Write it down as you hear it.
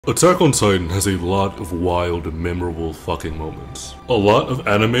Attack on Titan has a lot of wild and memorable fucking moments. A lot of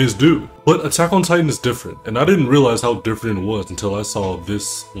animes do. But Attack on Titan is different, and I didn't realize how different it was until I saw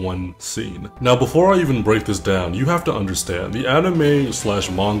this one scene. Now before I even break this down, you have to understand, the anime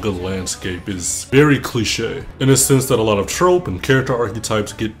slash manga landscape is very cliche, in a sense that a lot of trope and character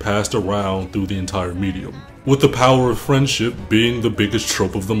archetypes get passed around through the entire medium, with the power of friendship being the biggest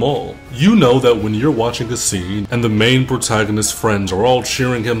trope of them all. You know that when you're watching a scene and the main protagonist's friends are all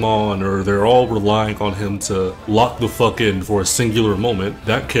cheering him on, or they're all relying on him to lock the fuck in for a singular moment,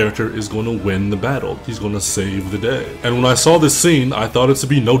 that character is going to win the battle. He's going to save the day. And when I saw this scene, I thought it to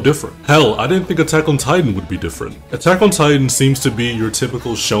be no different. Hell, I didn't think Attack on Titan would be different. Attack on Titan seems to be your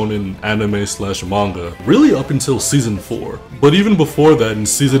typical shonen anime slash manga, really up until season 4. But even before that, in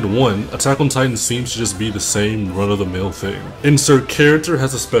season 1, Attack on Titan seems to just be the same run-of-the-mill thing. Insert character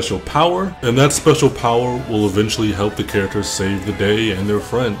has a special power, and that special power will eventually help the character save the day and their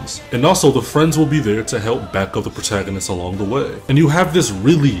friends. And also, the friends will be there to help back up the protagonist along the way. And you have this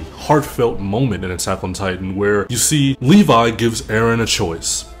really heartfelt moment in Attack on Titan where you see Levi gives Eren a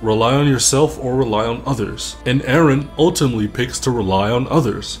choice. Rely on yourself or rely on others. And Eren ultimately picks to rely on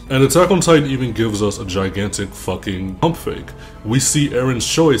others. And Attack on Titan even gives us a gigantic fucking pump fake. We see Eren's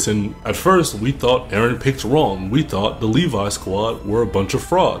choice, and at first we thought Eren picked wrong. We thought the Levi squad were a bunch of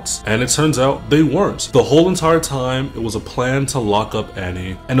frauds. And it turns out they weren't. The whole entire time it was a plan to lock up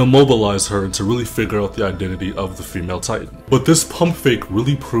Annie and immobilize her to really figure out the identity of the female Titan. But this pump fake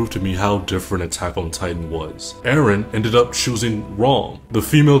really proved to me how different Attack on Titan was. Eren ended up choosing wrong. The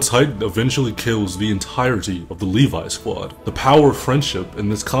female Titan eventually kills the entirety of the Levi squad. The power of friendship in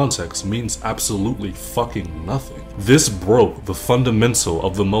this context means absolutely fucking nothing. This broke the fundamental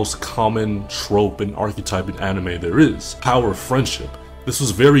of the most common trope and archetype in anime there is, power of friendship. This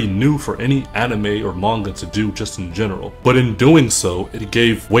was very new for any anime or manga to do just in general. But in doing so, it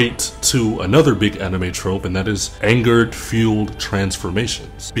gave weight to another big anime trope, and that is angered, fueled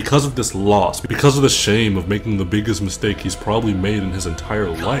transformations. Because of this loss, because of the shame of making the biggest mistake he's probably made in his entire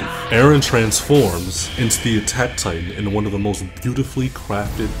life, Eren transforms into the Attack Titan in one of the most beautifully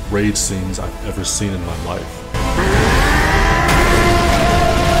crafted raid scenes I've ever seen in my life.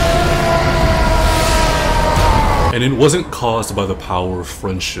 And it wasn't caused by the power of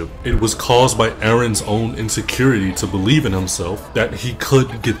friendship. It was caused by Eren's own insecurity to believe in himself that he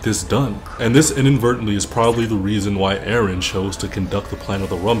could get this done. And this inadvertently is probably the reason why Eren chose to conduct the Plan of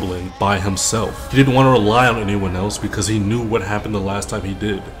the Rumbling by himself. He didn't want to rely on anyone else because he knew what happened the last time he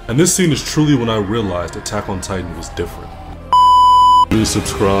did. And this scene is truly when I realized Attack on Titan was different. You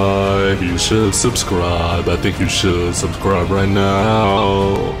subscribe, you should subscribe. I think you should subscribe right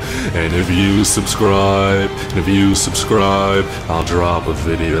now. And if you subscribe, I'll drop a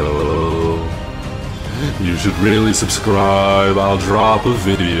video. You should really subscribe, I'll drop a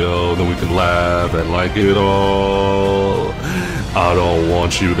video, then we can laugh and like it all. I don't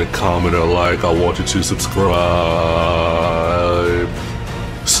want you to comment or like, I want you to subscribe.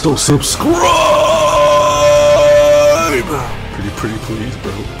 So subscribe! Pretty please,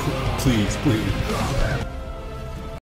 bro. Please.